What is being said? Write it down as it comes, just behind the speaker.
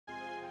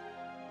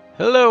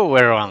Hello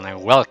everyone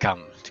and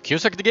welcome to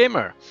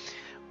QusackTheGamer,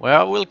 where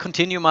I will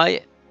continue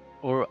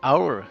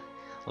our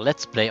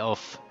let's play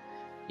of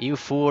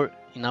EU4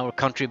 in our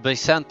country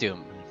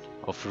Byzantium,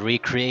 of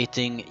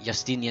recreating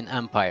Justinian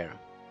Empire.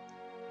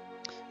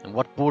 And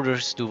what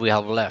borders do we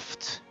have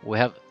left? We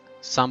have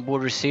some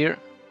borders here,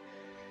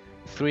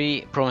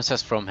 3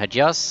 provinces from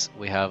Hejaz,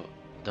 we have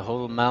the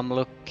whole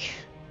Mamluk,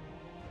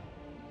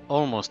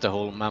 almost the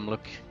whole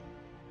Mamluk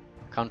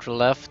country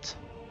left.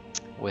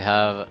 We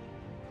have,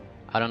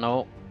 I don't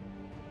know,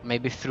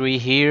 maybe 3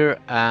 here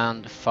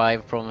and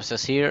 5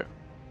 provinces here.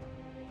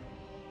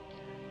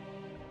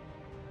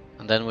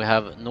 And then we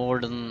have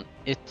northern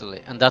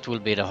Italy, and that will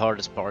be the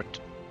hardest part.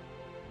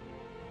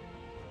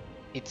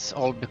 It's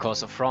all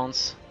because of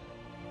France.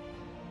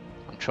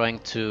 I'm trying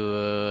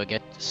to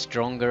get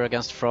stronger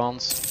against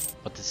France,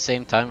 but at the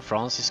same time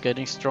France is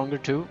getting stronger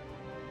too.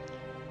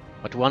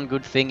 But one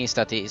good thing is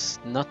that he is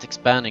not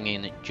expanding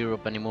in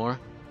Europe anymore.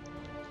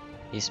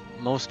 He's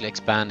mostly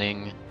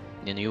expanding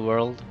in the New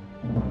World.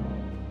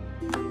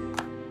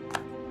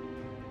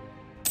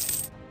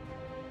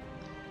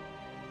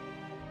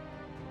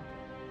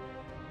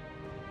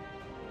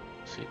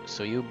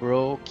 So you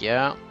broke,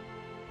 yeah.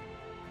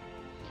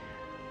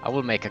 I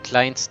will make a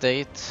client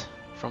state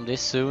from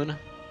this soon.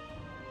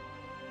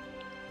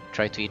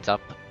 Try to eat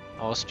up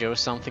Austria or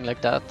something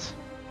like that.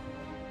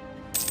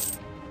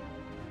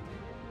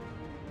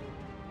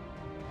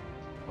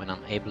 When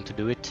I'm able to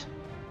do it.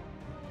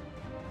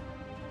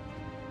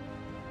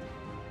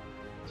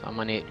 So how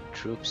many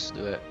troops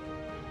do I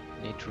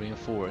need to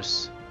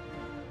reinforce?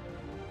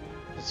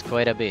 It's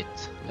quite a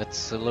bit.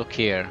 Let's look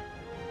here.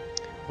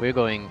 We're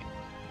going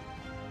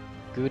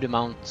good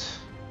amount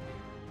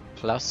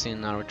plus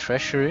in our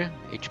treasury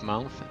each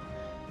month,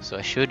 so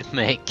I should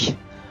make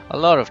a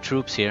lot of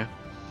troops here.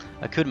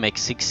 I could make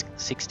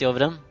 60 of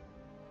them.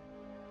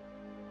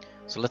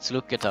 So let's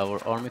look at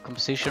our army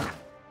composition.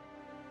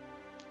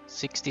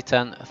 60,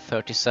 10,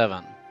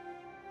 37.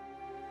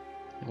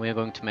 And we are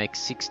going to make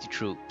 60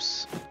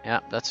 troops. Yeah,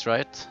 that's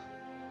right.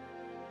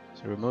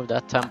 So remove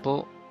that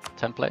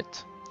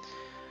template.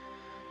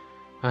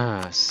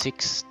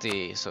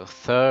 60, so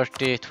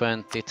 30,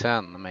 20,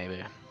 10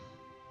 maybe.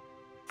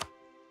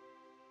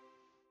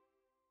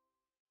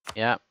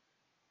 Yeah.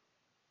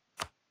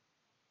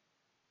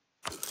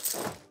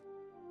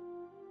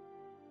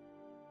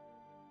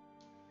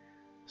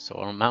 So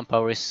our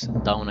manpower is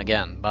down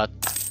again, but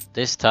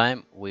this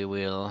time we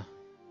will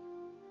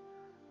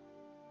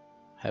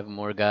have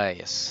more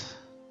guys.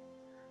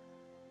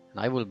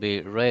 And I will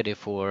be ready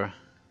for...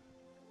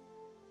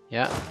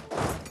 Yeah,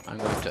 I'm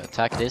going to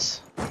attack this.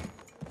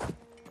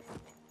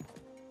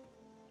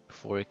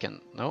 Before he can...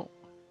 No,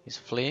 he's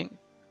fleeing.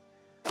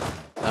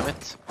 Damn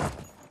it.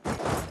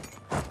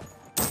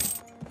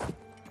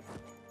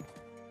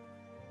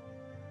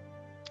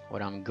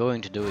 What I'm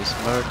going to do is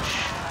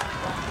merge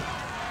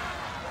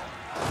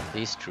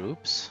these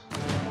troops.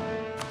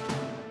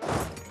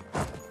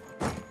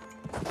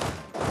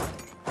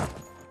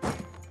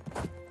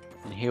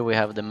 And here we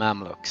have the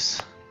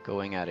Mamluks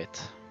going at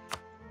it.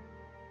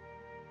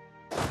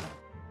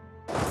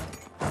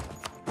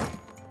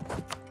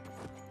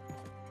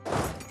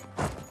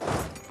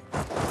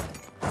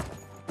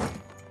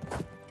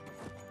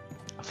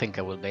 I think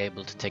I will be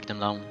able to take them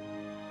down.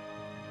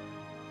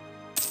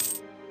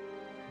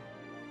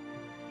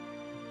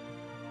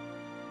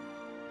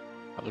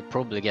 I will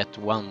probably get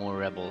one more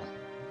rebel.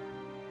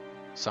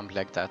 Something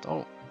like that.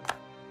 Oh!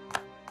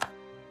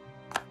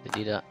 They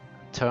did a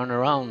turn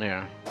around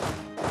here.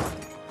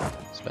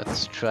 So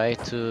let's try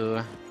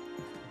to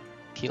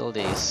kill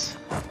these.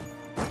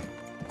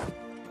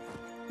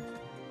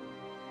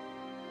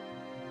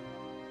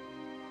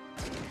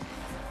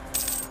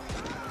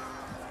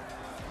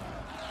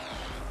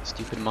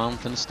 Stupid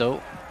mountains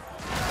though.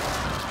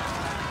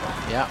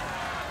 Yeah.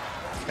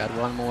 Got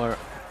one more.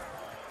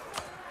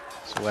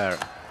 Swear.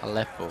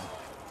 Aleppo.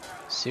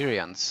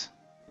 Syrians.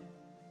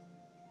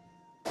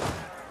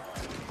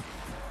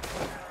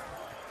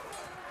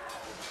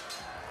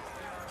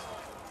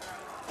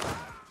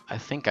 I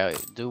think I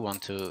do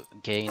want to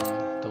gain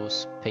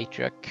those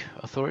Patriarch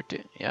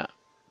authority. Yeah.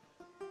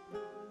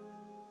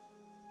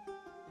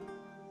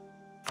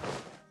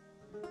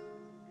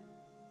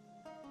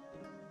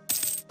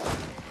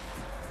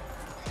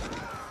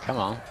 Come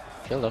on,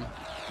 kill them.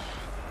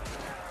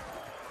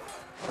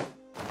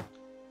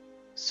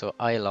 So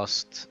I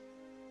lost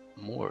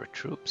more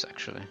troops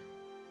actually.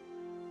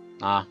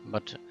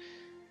 But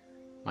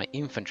my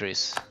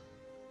infantries,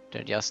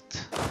 they're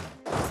just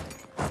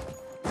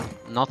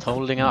not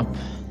holding up.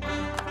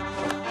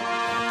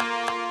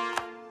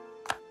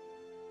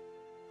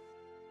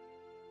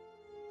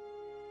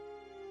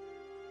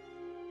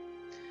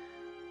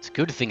 It's a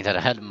good thing that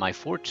I had my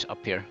fort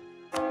up here.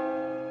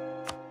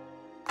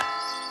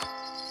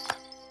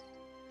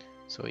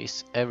 So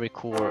is every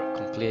core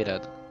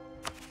completed?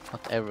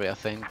 Not every, I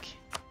think.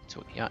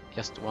 So yeah,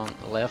 just one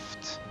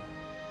left.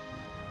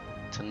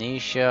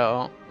 Tunisia,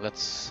 oh,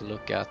 let's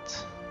look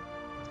at...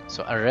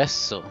 So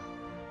Arezzo.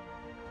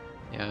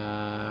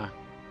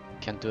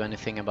 Can can't do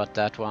anything about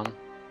that one.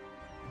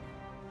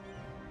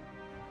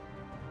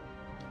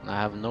 And I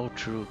have no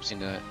troops in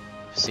the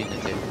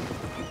vicinity.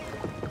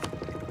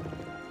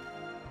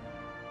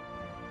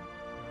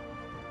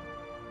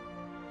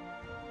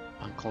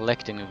 I'm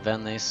collecting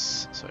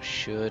Venice, so I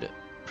should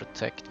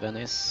protect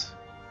Venice.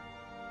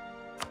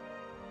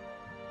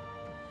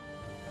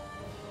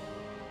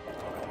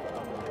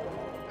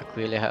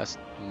 Aquileia has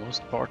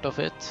most part of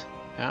it,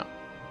 yeah.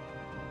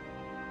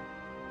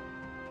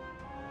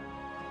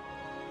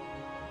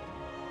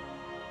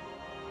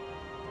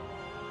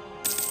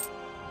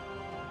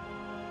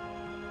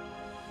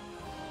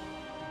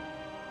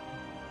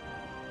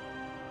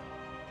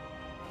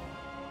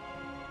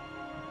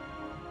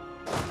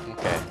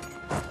 Okay.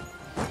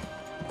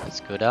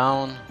 Let's go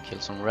down, kill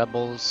some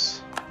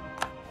rebels.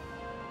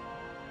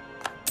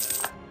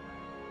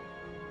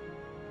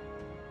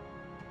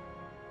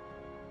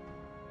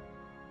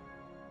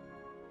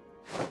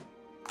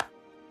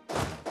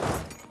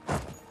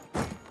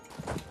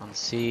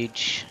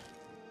 Siege.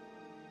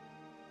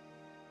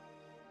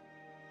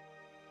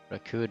 What I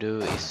could do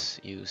is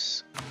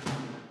use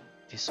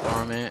this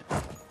army,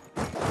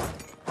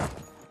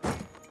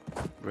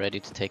 ready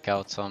to take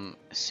out some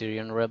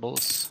Syrian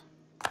rebels.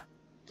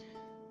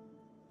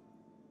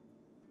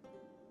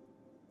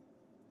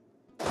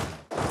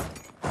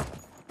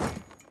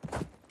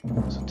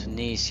 So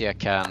Tunisia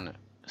can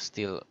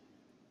still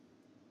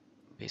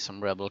be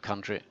some rebel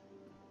country.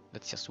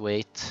 Let's just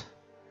wait.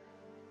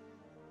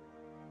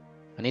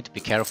 I need to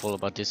be careful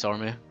about this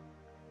army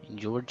in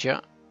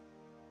Georgia.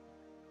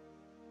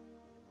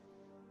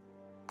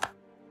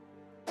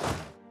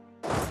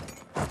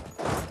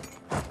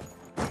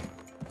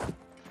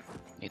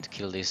 Need to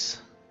kill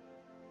this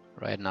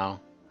right now.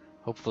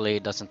 Hopefully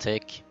it doesn't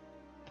take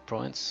the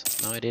province.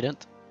 No, it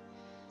didn't.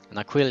 And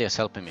Aquileia is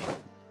helping me.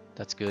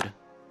 That's good.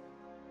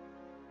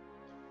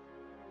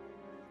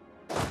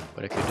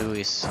 What I could do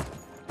is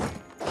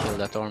kill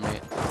that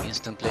army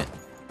instantly.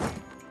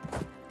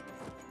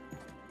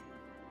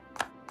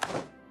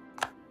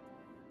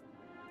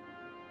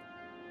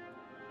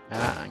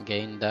 And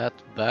gain that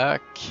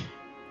back.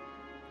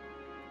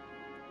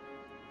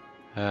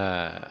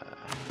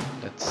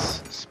 Let's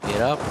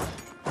split up.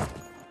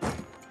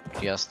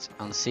 Just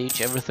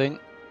unsiege everything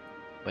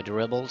by the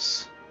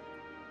rebels.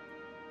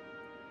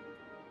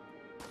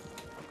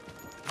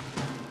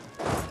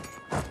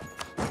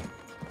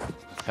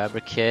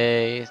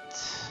 Fabricate.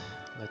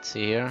 Let's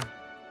see here.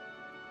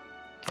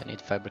 Okay, I need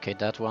to fabricate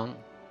that one.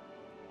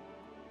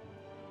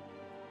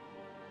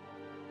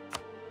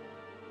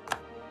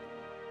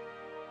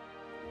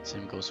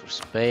 Same goes for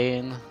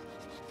Spain.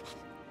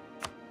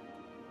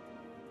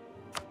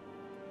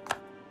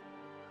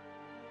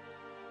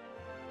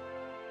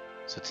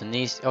 So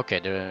Tunisia, okay,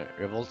 the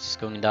revolt is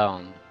going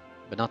down,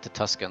 but not the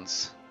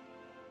Tuscans.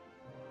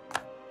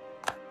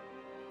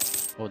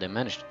 Oh, they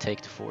managed to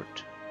take the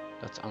fort.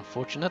 That's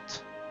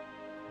unfortunate.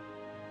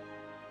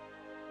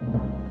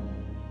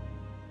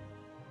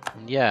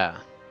 And yeah,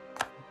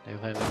 they're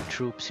having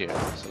troops here,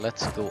 so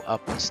let's go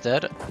up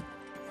instead,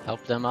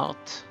 help them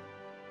out.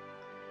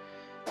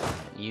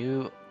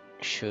 You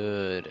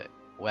should,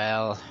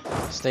 well,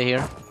 stay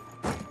here.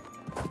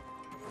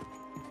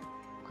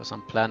 Because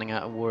I'm planning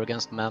a war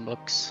against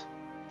Mamluks.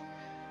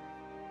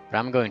 But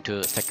I'm going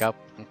to take up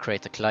and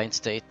create a client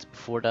state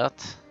before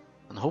that.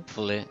 And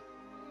hopefully,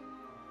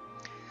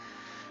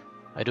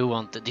 I do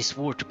want this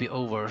war to be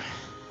over.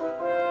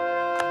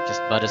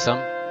 Just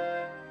bothersome.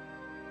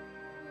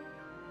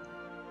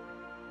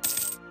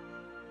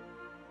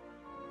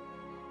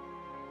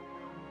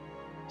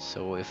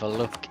 So if I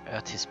look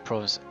at his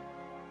province,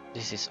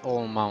 this is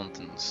all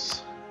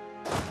mountains.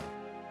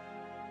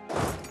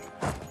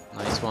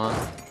 Nice one.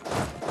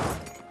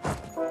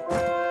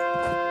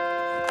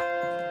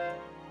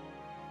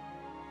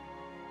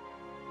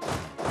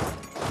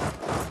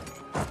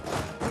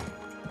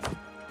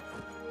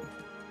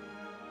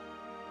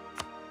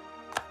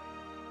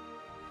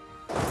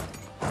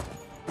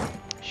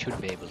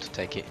 Should be able to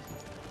take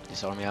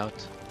this army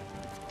out.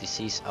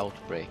 Disease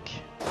outbreak.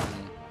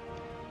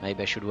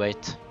 Maybe I should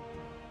wait.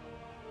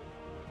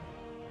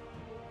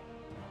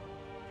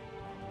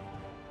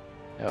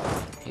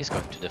 Oh, he's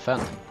going to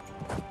defend.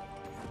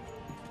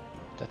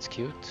 That's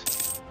cute.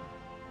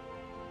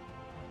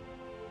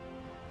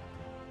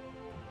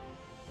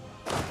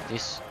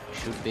 This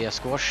should be a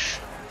squash.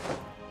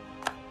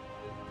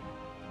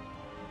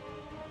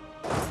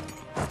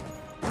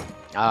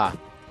 Ah,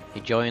 he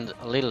joined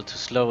a little too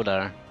slow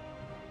there.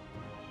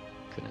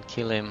 Couldn't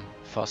kill him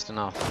fast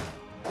enough.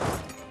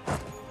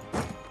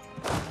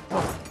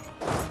 Oh,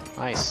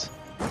 nice.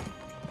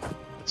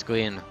 Let's go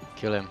in,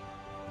 kill him.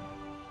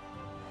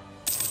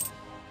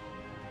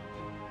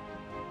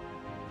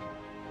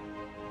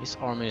 His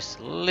army is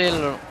a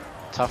little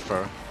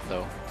tougher,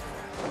 though.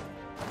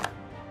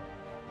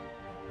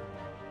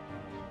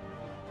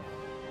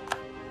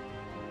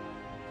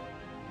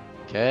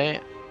 Okay,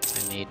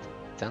 I need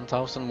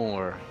 10,000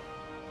 more.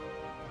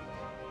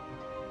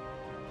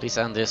 Please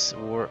end this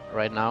war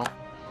right now.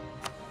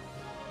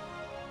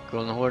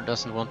 Golden Horde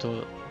doesn't want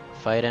to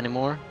fight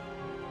anymore.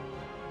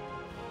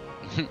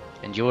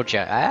 And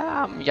Georgia,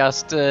 I'm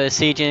just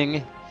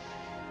sieging.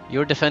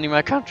 You're defending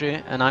my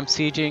country, and I'm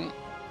sieging.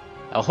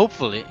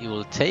 Hopefully, you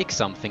will take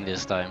something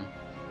this time.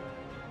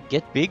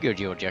 Get bigger,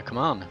 Georgia, come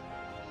on.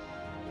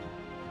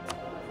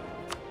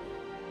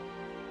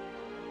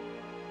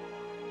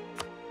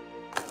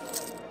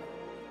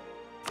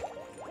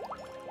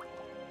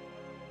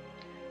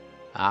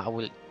 I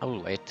will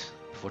wait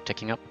before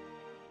taking up.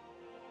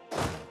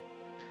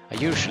 I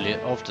usually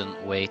often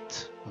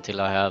wait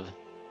until I have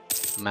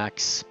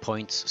max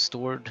points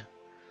stored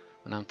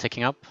when I'm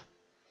taking up,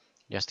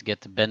 just to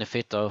get the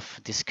benefit of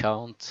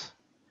discount,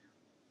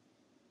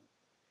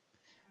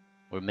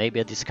 or maybe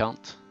a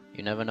discount,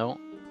 you never know,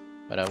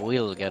 but I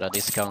will get a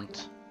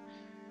discount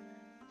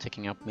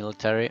taking up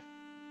military.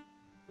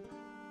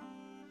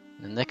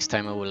 The next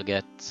time I will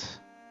get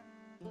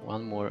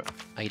one more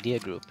idea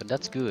group, and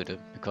that's good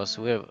because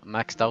we have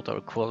maxed out our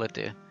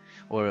quality,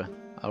 or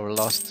our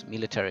last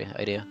military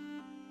idea.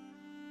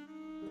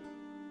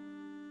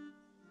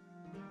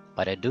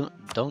 But I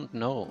don't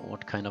know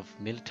what kind of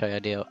military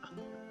idea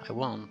I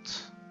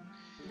want.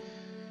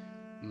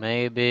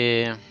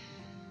 Maybe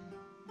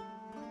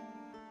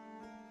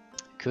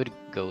could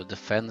go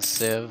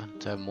defensive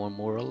to have more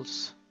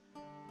morals,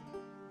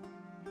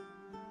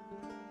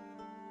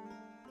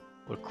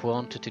 or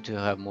quantity to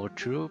have more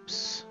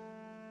troops.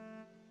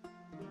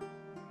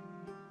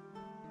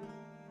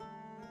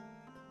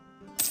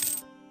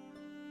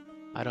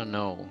 I don't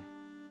know.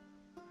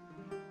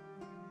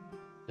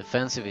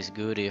 Defensive is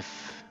good if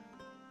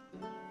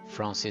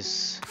France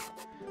is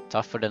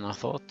tougher than I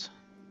thought.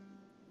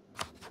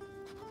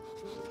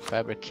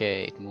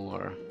 Fabricate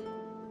more.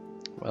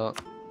 Well,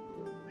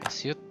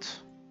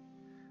 it.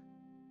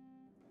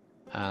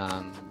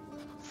 And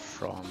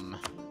from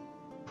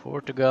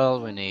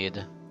Portugal we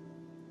need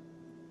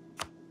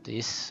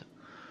this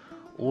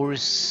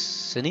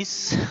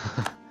Orsenis.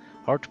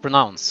 Hard to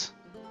pronounce.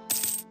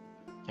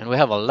 And we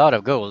have a lot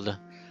of gold,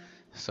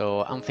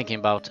 so I'm thinking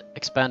about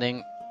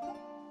expanding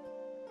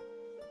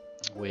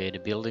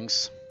with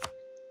buildings.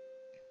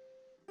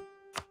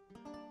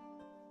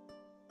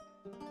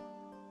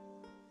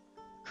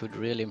 Could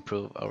really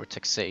improve our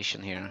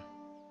taxation here.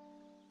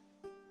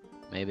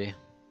 Maybe.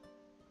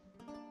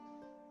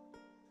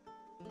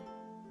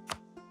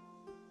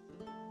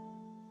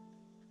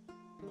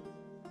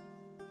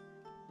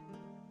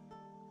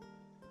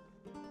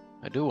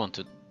 I do want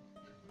to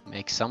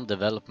make some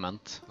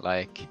development,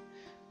 like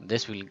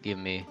this will give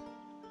me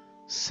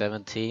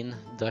 17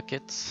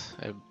 ducats,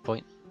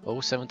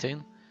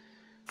 0.017.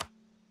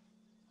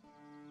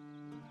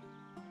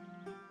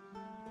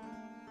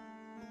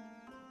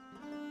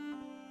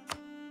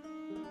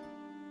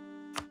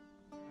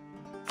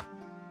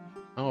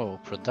 Oh,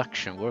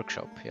 production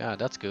workshop. Yeah,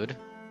 that's good.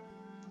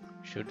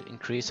 Should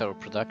increase our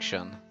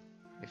production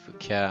if we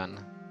can.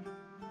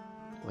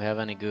 Do we have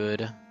any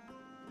good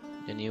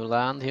the new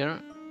land here?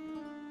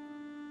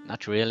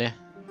 Not really.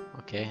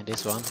 Okay,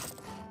 this one.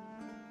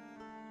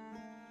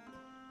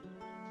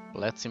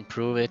 Let's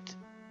improve it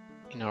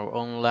in our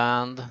own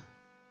land.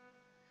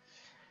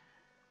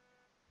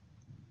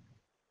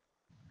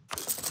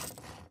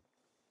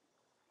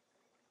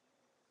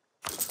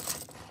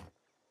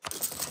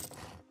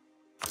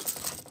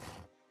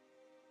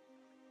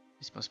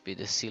 This must be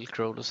the Silk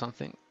Road or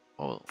something.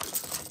 Oh,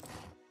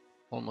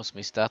 almost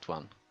missed that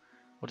one.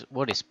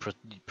 What is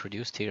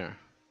produced here?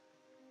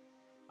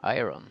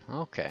 Iron.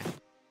 Okay.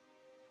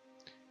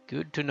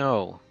 Good to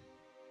know.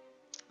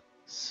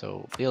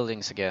 So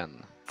buildings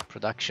again.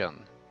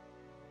 Production.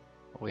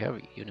 We have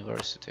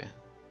university.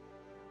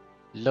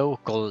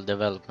 Local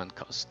development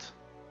cost.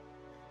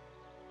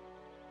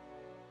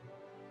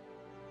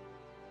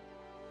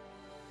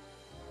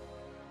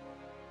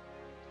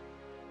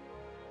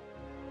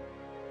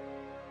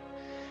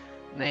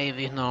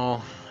 Navy,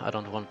 no, I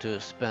don't want to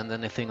spend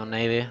anything on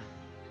Navy.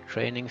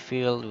 Training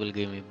field will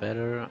give me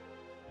better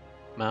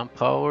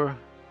manpower.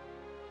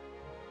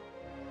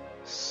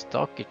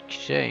 Stock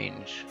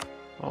exchange.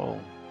 Oh,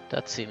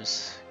 that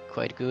seems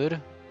quite good.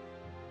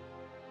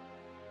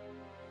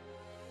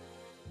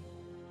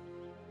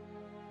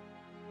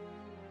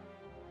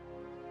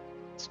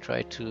 Let's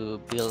try to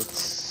build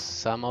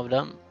some of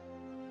them.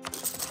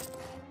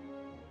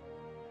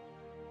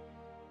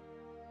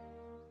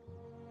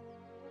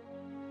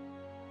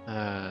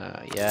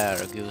 Yeah,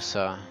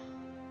 Ragusa.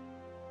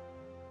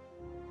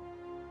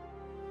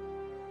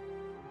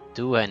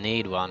 Do I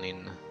need one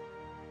in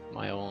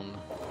my own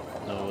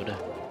node?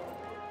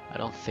 I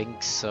don't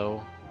think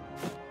so.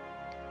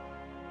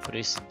 What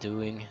is it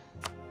doing?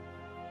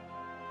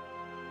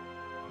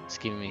 It's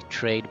giving me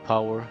trade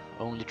power,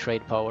 only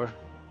trade power.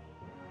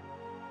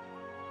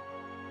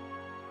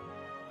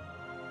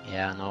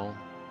 Yeah, no.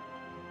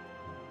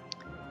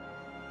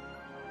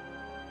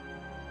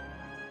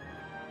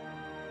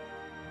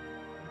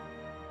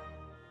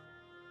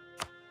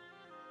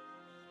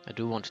 I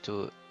do want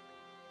to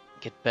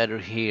get better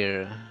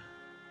here.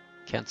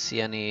 Can't see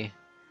any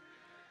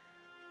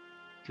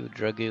good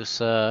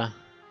Ragusa.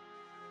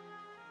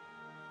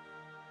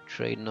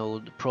 trade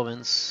node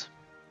province,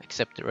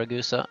 except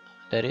Ragusa,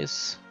 that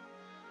is.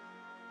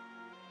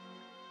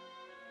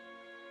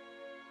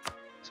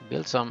 So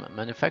build some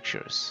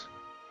manufacturers.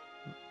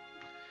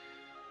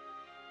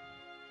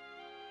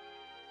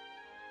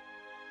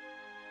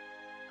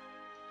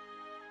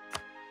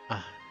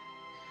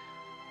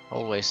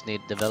 Always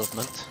need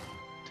development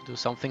to do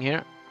something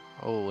here.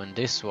 Oh, and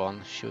this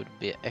one should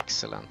be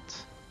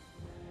excellent.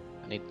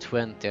 I need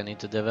 20, I need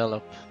to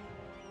develop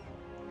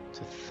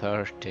to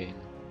 13.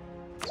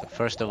 So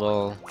first of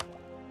all,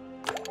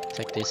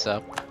 take this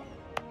up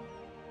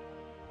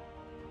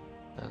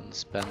and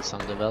spend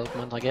some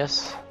development, I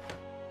guess.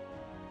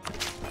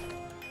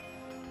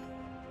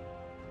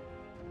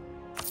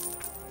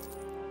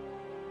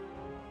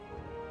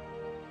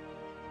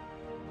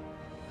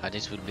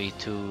 This would be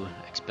too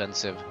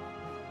expensive.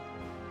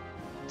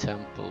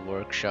 Temple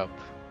workshop.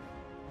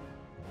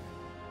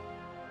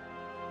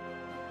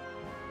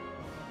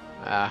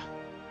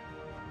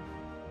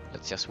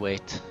 Let's just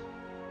wait.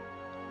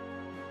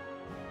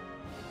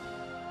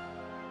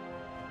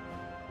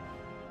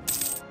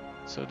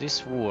 So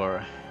this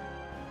war,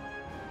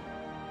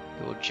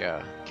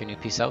 Georgia, can you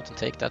peace out and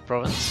take that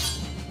province?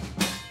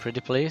 Pretty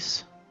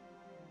please.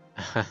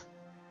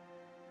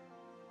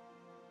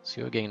 So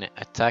you're getting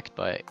attacked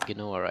by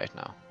Genoa right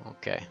now.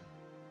 Okay.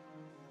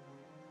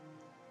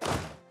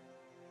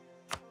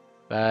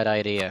 Bad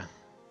idea,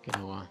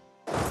 Genoa.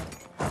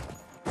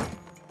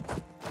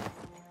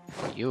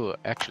 You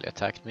actually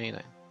attacked me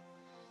then.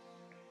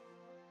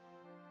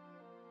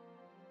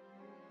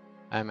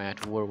 I'm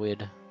at war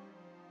with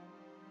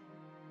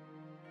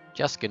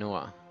just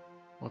Genoa.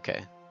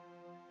 Okay.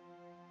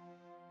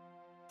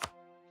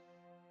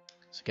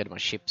 So get my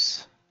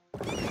ships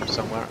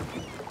somewhere.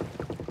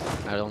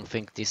 I don't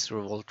think this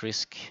revolt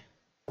risk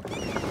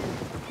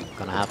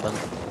gonna happen.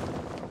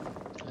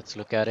 Let's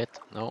look at it.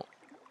 No,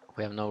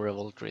 we have no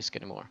revolt risk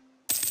anymore.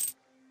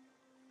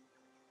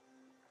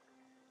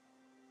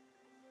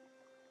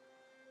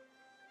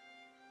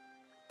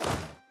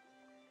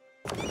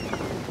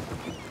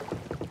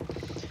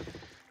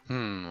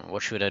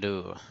 What should I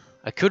do?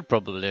 I could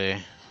probably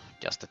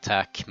just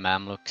attack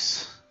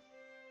Mamluks.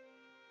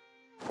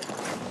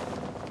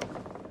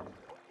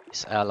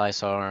 His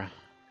allies are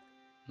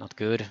not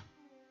good.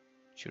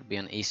 Should be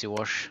an easy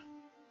wash.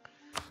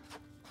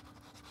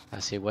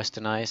 Has he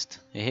westernized?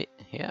 He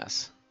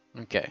has.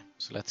 Okay,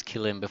 so let's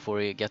kill him before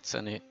he gets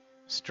any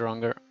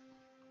stronger.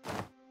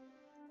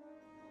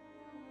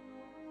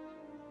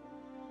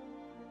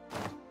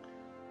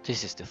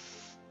 This is the...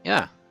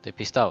 yeah, they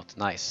pissed out.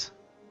 Nice.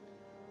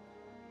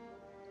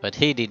 But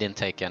he didn't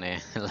take any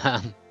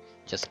land.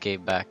 Just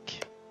gave back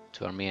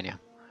to Armenia.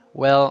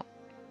 Well,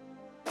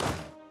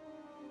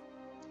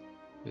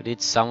 we did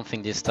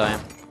something this time.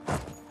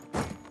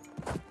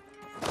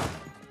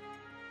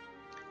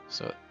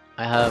 So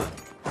I have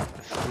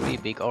 3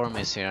 big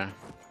armies here.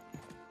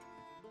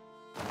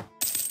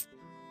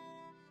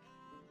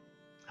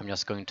 I'm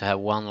just going to have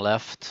 1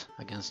 left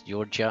against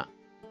Georgia.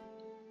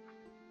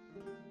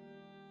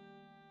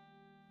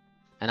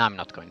 And I'm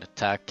not going to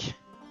attack.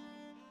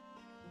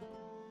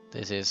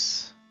 This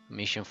is a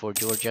mission for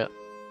Georgia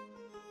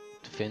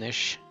to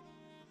finish.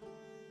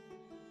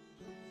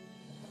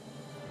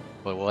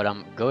 But what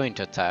I'm going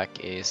to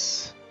attack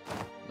is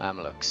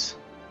Mamluks.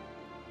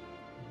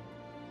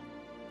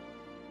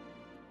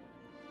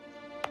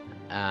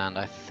 And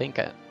I think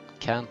I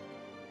can't...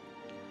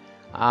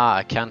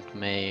 I can't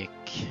make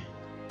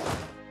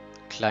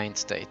client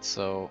state,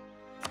 so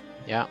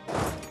yeah.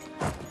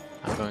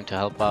 I'm going to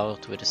help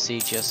out with the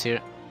sieges here.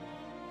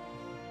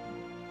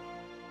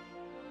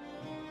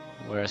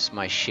 Where's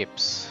my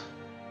ships?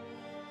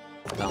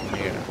 Down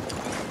here.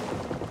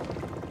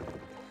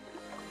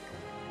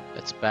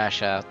 Let's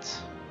bash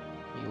at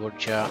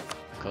Georgia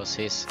because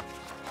he's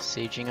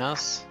sieging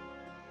us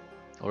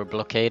or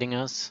blockading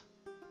us.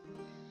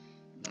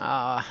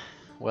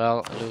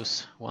 Well, I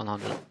lose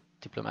 100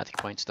 diplomatic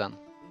points then.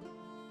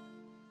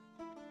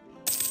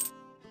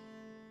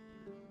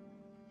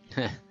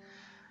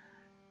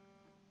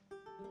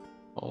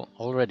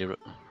 Already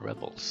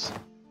rebels.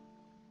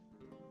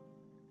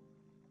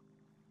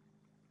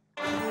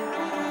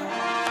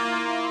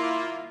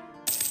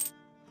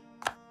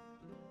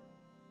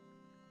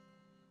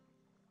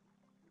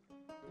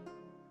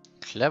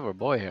 Clever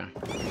boy here.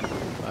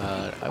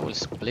 But I will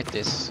split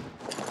this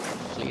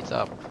fleet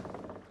up.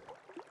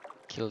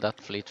 Kill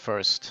that fleet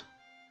first.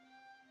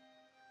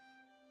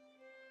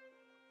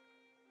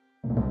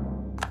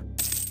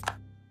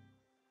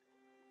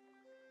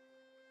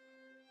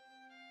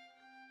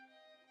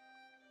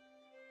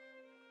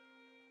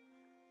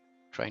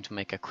 Trying to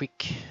make a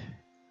quick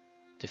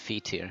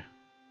defeat here,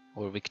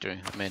 or victory,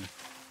 I mean.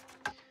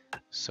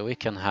 So we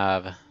can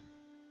have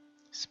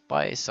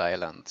Spice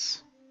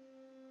Islands.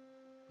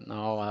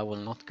 No, I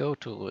will not go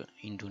to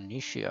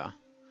Indonesia.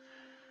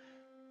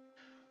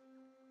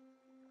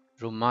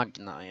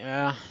 Romagna,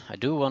 yeah, I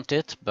do want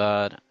it,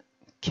 but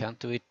can't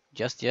do it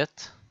just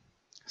yet.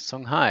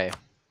 Songhai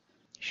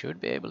should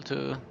be able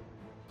to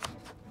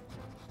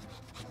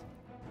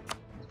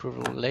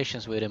improve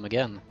relations with him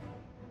again.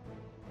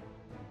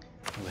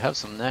 We have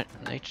some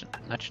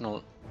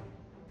national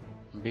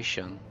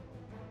ambition.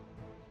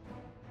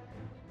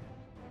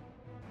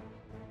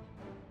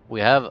 We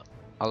have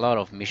a lot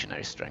of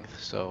missionary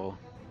strength, so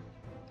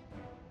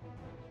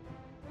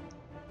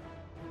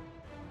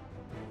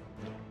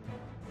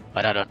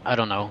but I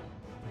don't know.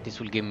 This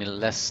will give me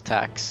less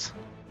tax.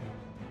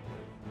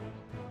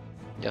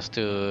 Just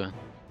to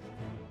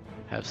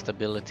have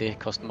stability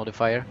cost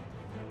modifier.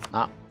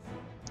 Nah,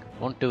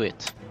 won't do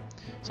it.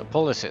 So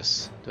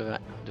policies, do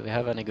we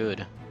have any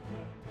good?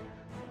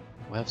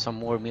 We have some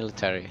more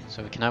military,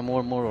 so we can have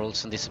more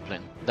morals and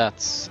discipline.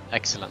 That's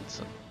excellent.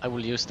 So I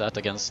will use that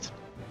against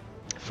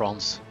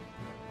France.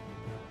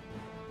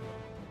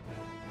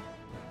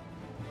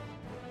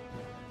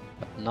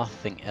 But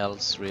nothing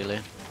else really.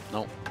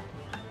 No.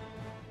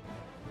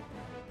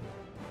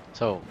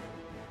 So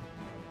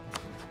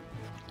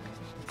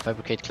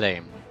fabricate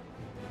claim.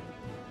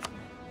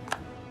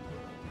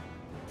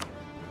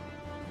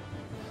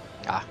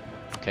 Ah,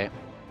 okay.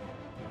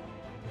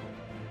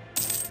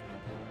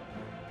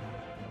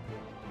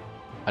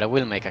 But I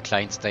will make a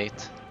client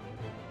state.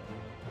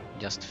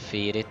 Just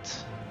feed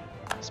it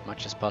as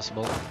much as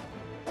possible.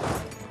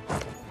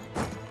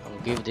 I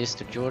will give this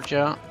to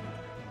Georgia.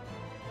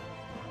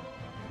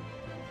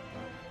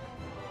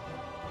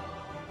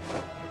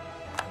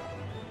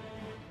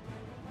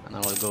 And I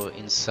will go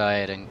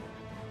inside and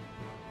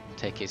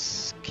take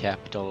his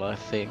capital, I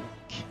think.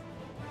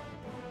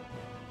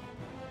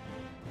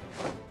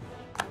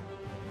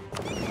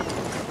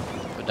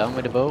 Go down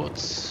with the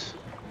boats.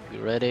 Be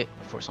ready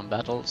for some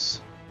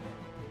battles.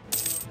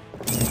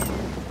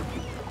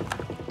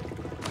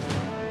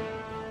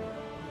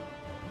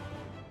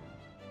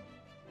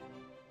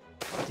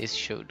 This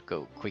should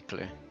go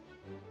quickly.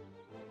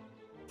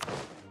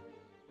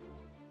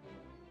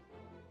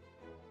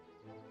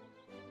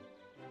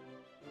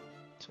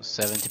 So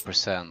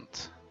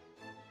 70%.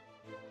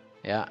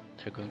 Yeah,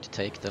 they're going to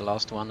take the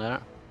last one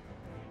there.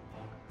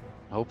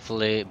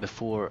 Hopefully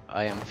before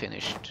I am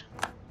finished.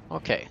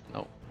 Okay,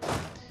 no.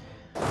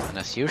 And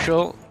as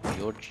usual,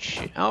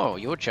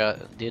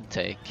 Georgia did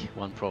take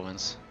one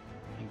province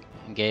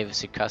and gave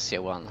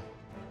Circassia one.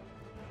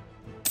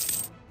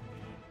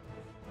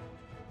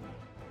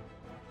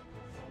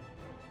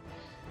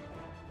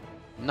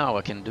 Now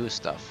I can do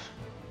stuff.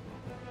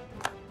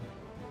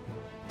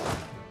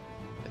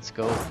 Let's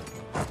go.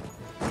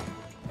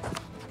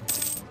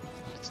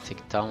 Let's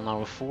take down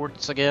our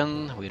forts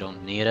again. We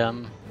don't need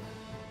them.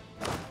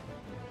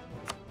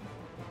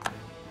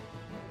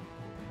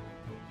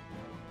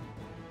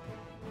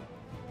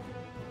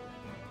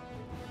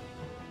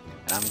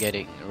 I'm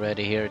getting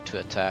ready here to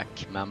attack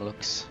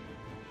Mamluks.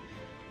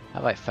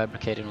 Have I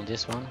fabricated on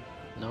this one?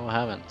 No, I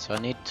haven't. So I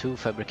need 2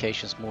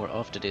 fabrications more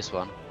after this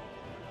one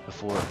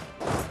before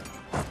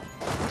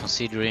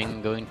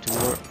considering going to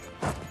war.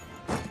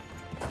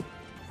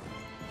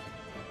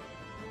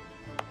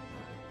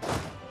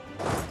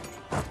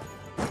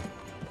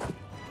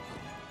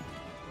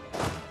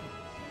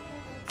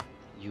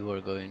 You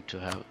are going to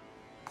have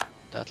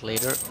that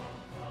later.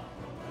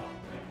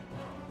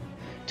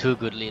 2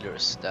 good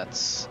leaders,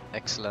 that's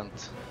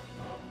excellent.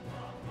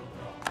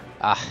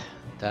 Ah,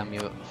 damn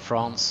you,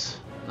 France.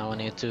 Now I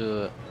need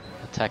to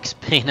attack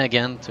Spain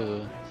again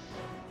to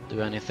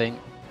do anything.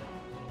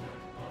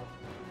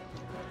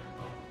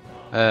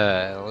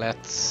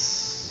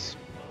 Let's...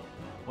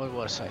 What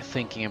was I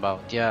thinking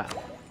about? Yeah,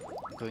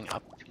 going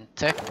up in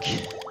tech.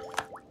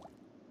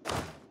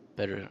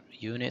 Better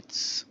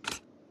units.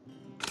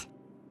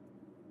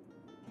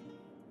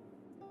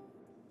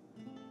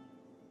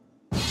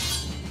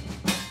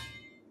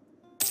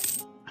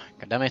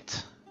 God damn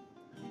it.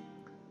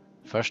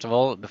 First of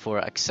all, before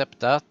I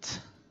accept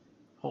that...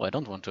 Oh, I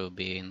don't want to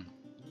be in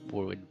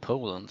war with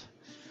Poland.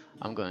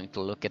 I'm going to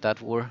look at that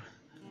war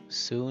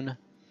soon.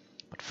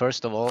 But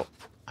first of all,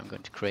 I'm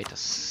going to create a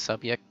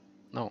subject...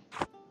 No.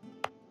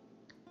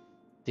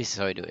 This is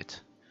how I do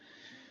it.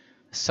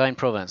 Assign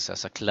province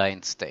as a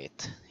client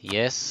state.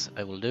 Yes,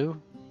 I will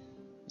do.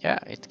 Yeah,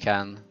 it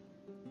can.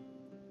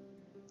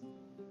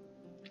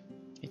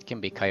 It can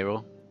be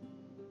Cairo.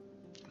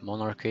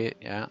 Monarchy,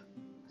 yeah.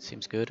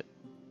 Seems good.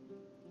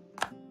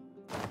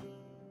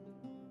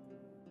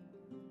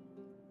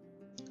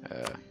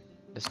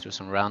 Let's do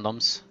some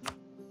randoms.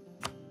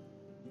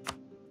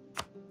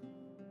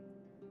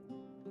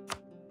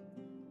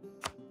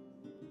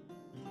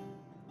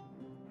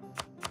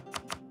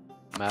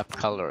 Map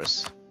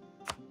colors.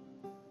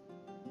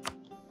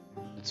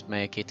 Let's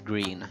make it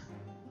green.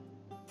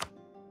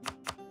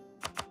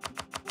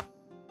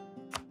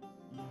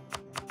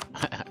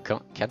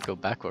 Can't go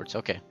backwards,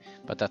 okay,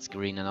 but that's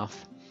green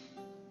enough.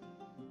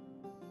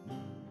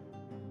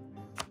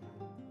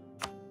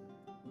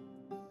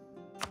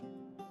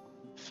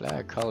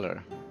 Flag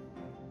color.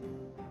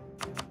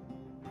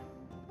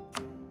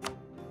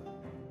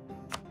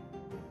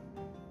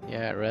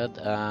 Yeah, red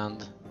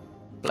and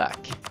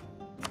black.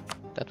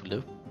 That will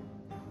do.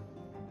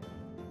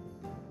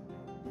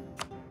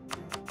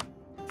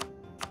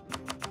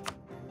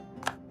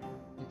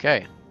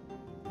 Okay,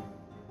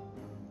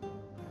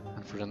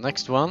 for the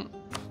next one.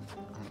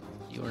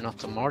 You're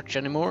not a march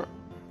anymore.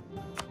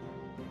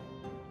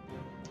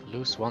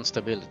 Lose 1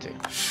 stability.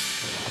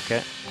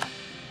 Okay.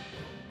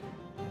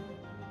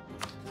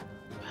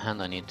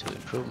 And I need to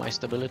improve my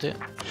stability.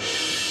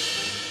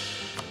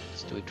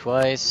 Let's do it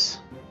twice.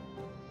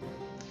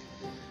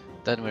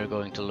 Then we're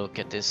going to look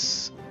at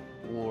this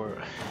war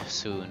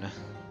soon.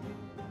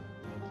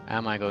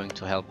 Am I going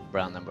to help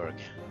Brandenburg?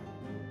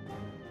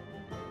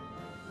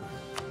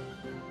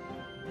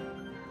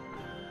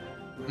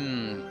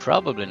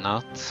 Probably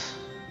not.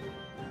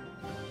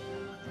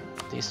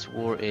 This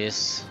war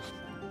is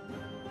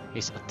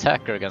his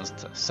attacker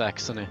against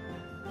Saxony.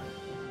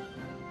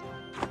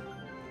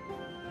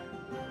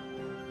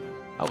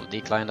 I will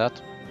decline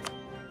that.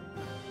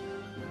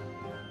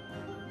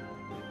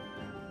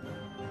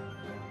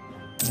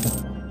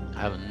 I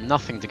have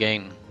nothing to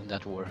gain in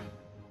that war.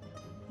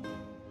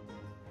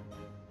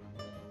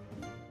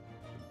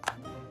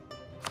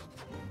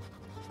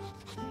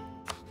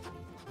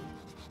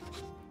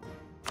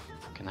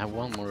 Can have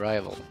one more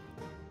rival.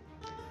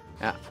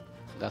 Yeah,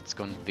 that's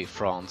going to be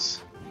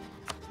France.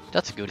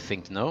 That's a good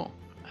thing to know.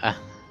 I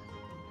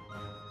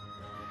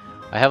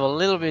have a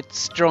little bit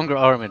stronger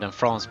army than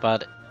France,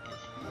 but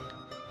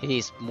he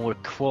is more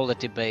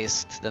quality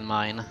based than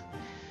mine.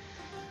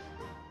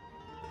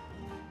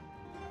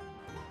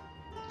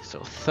 So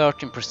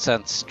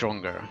 13%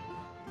 stronger.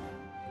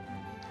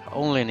 I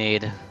only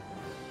need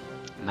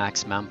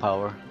max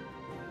manpower.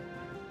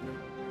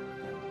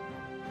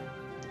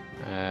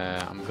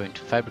 I'm going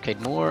to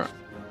fabricate more.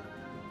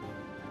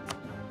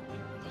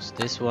 There's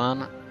this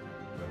one.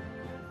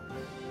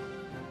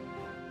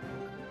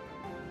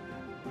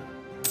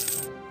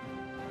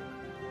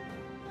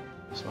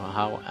 So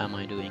how am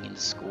I doing in the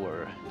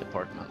score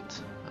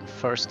department? I'm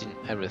first in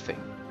everything.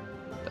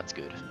 That's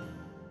good.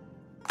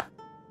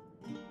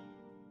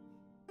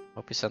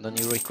 Hope you send a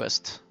new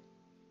request.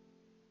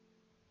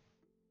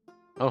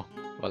 Oh,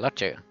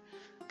 Wallachia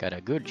got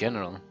a good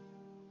general.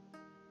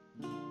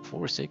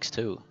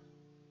 462.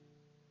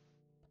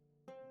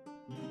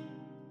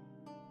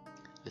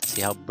 Let's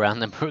see how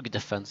Brandenburg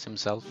defends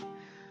himself.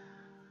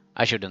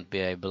 I shouldn't be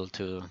able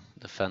to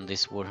defend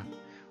this war.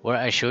 Or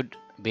I should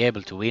be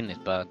able to win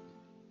it, but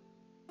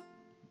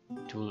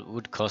it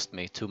would cost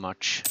me too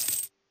much.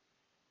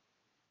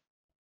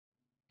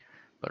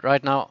 But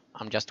right now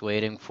I'm just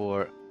waiting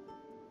for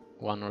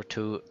 1 or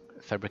 2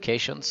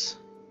 fabrications.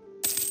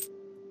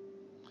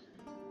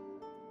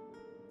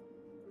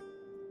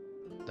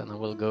 Then I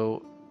will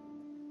go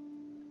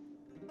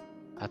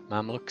at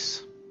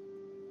Mamluks.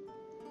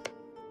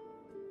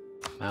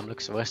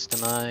 Mamluks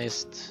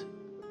westernized.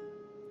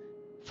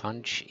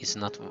 Funch is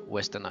not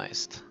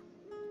westernized.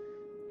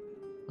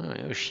 Oh,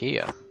 you're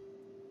Shia.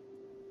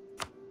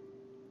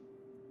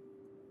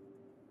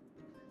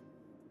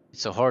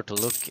 It's so hard to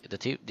look at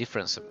the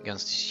difference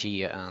against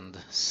Shia and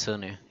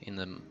Sunni in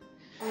the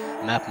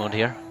map mod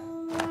here.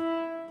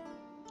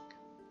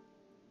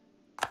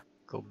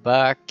 Go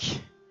back,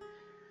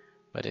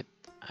 but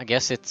I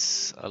guess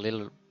it's a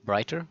little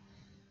brighter.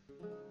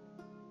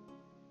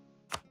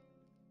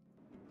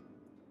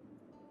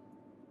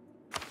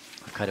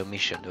 What kind of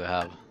mission do I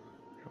have?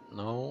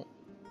 No,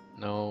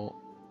 no,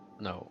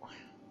 no.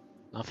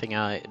 Nothing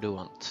I do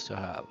want to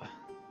have.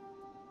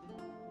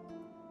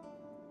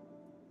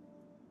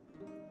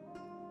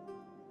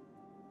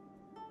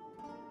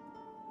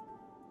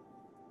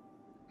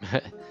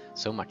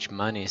 So much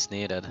money is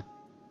needed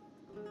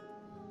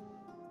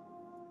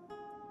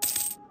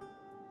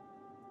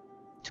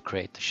to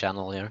create the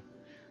channel here.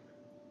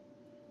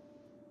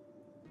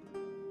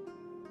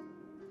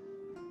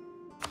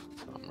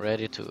 So I'm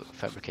ready to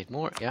fabricate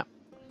more, yeah.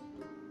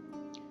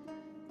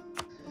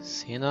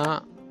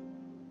 Sina.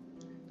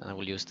 And I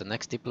will use the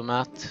next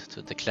diplomat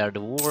to declare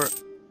the war.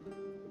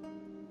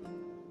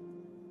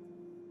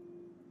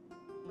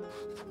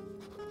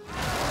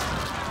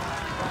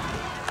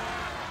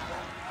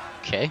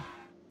 Okay.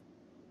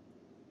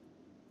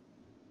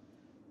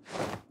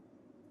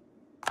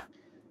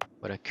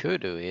 What I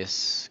could do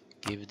is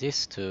give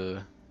this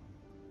to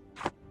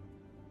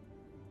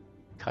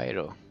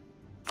Cairo.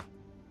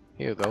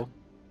 Here you go.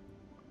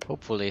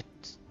 Hopefully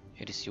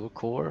it is your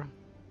core.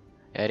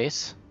 Yeah, it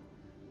is.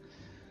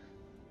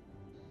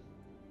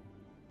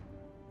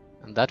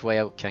 And that way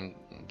I can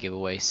give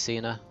away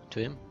Sina to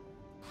him.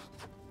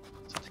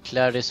 So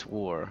declare this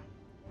war.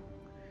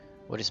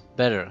 What is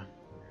better?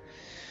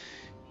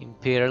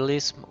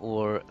 Imperialism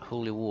or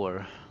Holy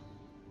War?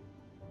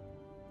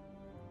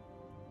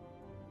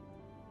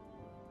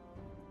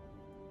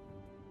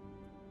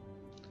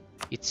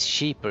 It's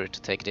cheaper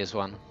to take this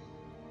one.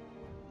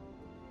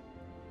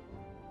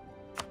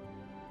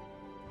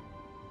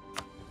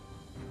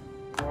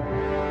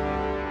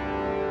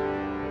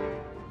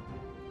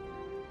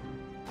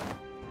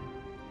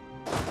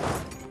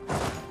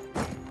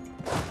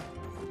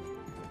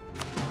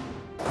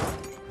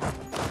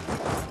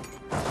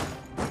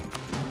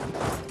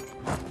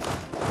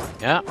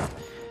 Yeah,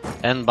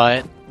 and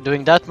by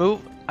doing that move,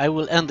 I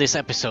will end this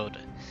episode.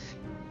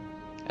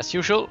 As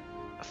usual,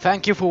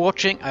 thank you for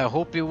watching. I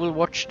hope you will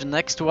watch the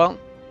next one,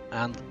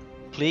 and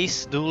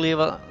please do leave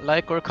a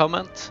like or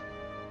comment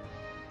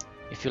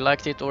if you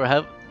liked it or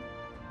have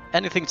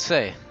anything to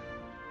say.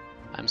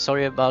 I'm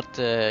sorry about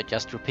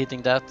just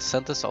repeating that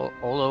sentence all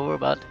over,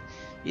 but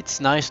it's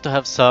nice to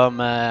have some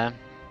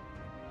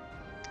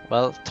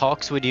well,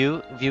 talks with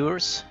you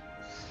viewers.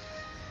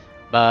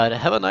 But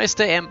have a nice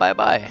day and bye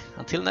bye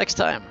until next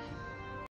time.